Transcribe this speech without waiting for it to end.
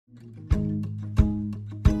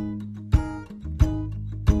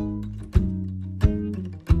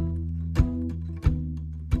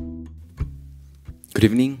Good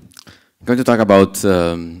evening. I'm going to talk about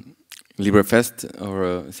LibreFest,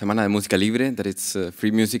 or Semana de Música Libre, that it's a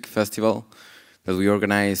free music festival that we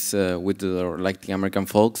organize with our Latin American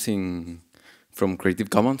folks from Creative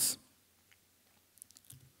Commons.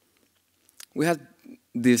 We had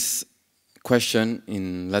this question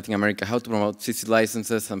in Latin America, how to promote CC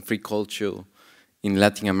licenses and free culture in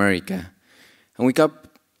Latin America. And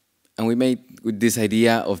we made with this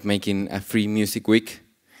idea of making a free music week,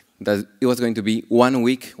 that it was going to be 1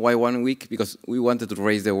 week. Why 1 week? Because we wanted to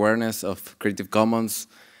raise the awareness of Creative Commons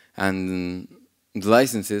and the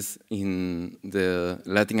licenses in the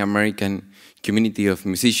Latin American community of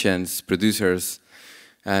musicians, producers,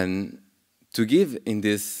 and to give in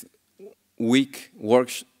this week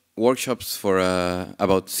workshops for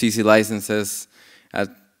about CC licenses,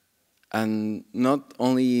 and not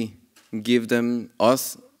only give them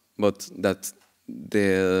us, but that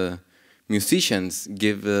the musicians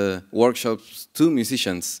give workshops to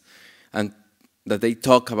musicians, and that they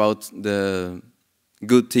talk about the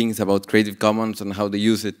good things about Creative Commons and how they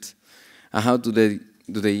use it, and how do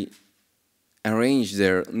they arrange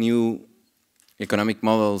their new economic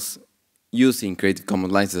models using Creative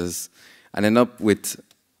Commons licenses, and end up with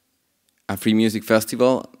a free music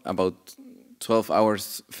festival, about 12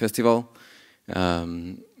 hours festival.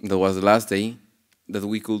 That was the last day that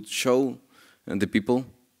we could show the people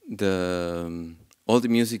all the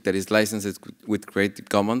music that is licensed with Creative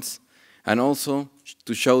Commons, and also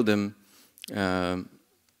to show them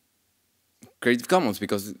Creative Commons,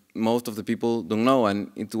 because most of the people don't know,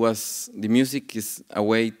 and the music is a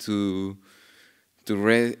way to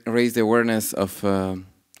raise the awareness of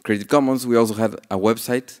Creative Commons. We also had a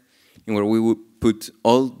website in where we would put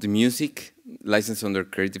all the music licensed under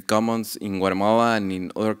Creative Commons in Guatemala and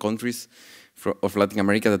in other countries of Latin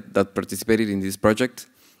America that participated in this project.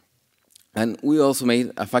 And we also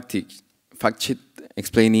made a fact sheet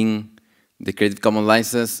explaining the Creative Commons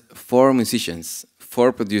license for musicians,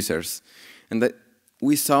 for producers. And that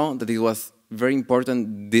we saw that it was very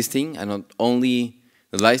important, this thing, and not only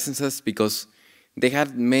the licenses, because they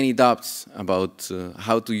had many doubts about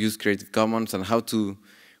how to use Creative Commons and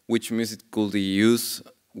which music could they use,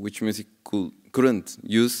 which music couldn't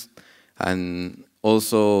use, and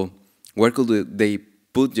also where could they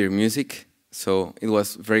put their music. So it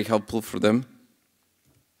was very helpful for them.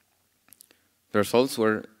 The results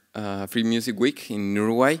were a free music week in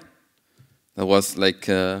Uruguay. That was like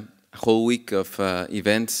a whole week of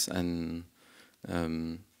events and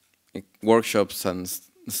workshops and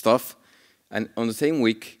stuff. And on the same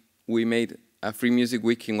week, we made a free music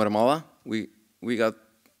week in Guatemala. We got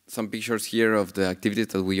some pictures here of the activities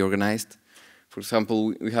that we organized. For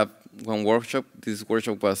example, we have one workshop. This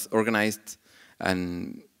workshop was organized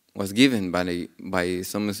and was given by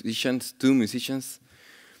some musicians, 2 musicians.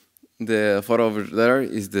 The photo over there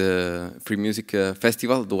is the free music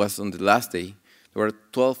festival that was on the last day. There were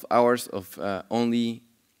 12 hours of only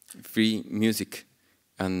free music,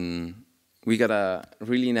 and we got a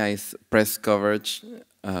really nice press coverage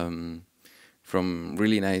from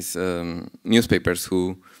really nice newspapers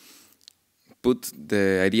who put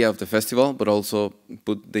the idea of the festival, but also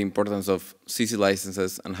put the importance of CC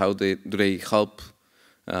licenses and how do they help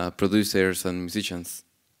producers and musicians.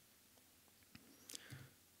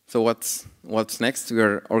 So what's next? We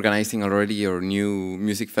are organizing already our new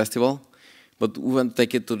music festival, but we want to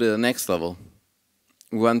take it to the next level.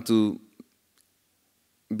 We want to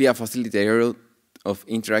be a facilitator of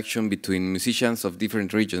interaction between musicians of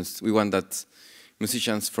different regions. We want that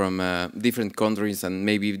musicians from different countries and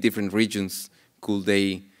maybe different regions could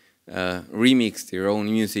they remix their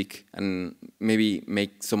own music and maybe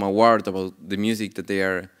make some award about the music that they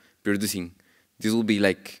are producing. This will be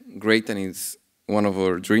like great, and it's one of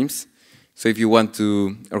our dreams. So if you want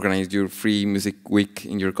to organize your free music week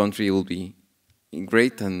in your country, it will be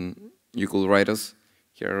great, and you could write us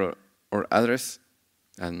here our address.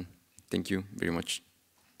 And thank you very much.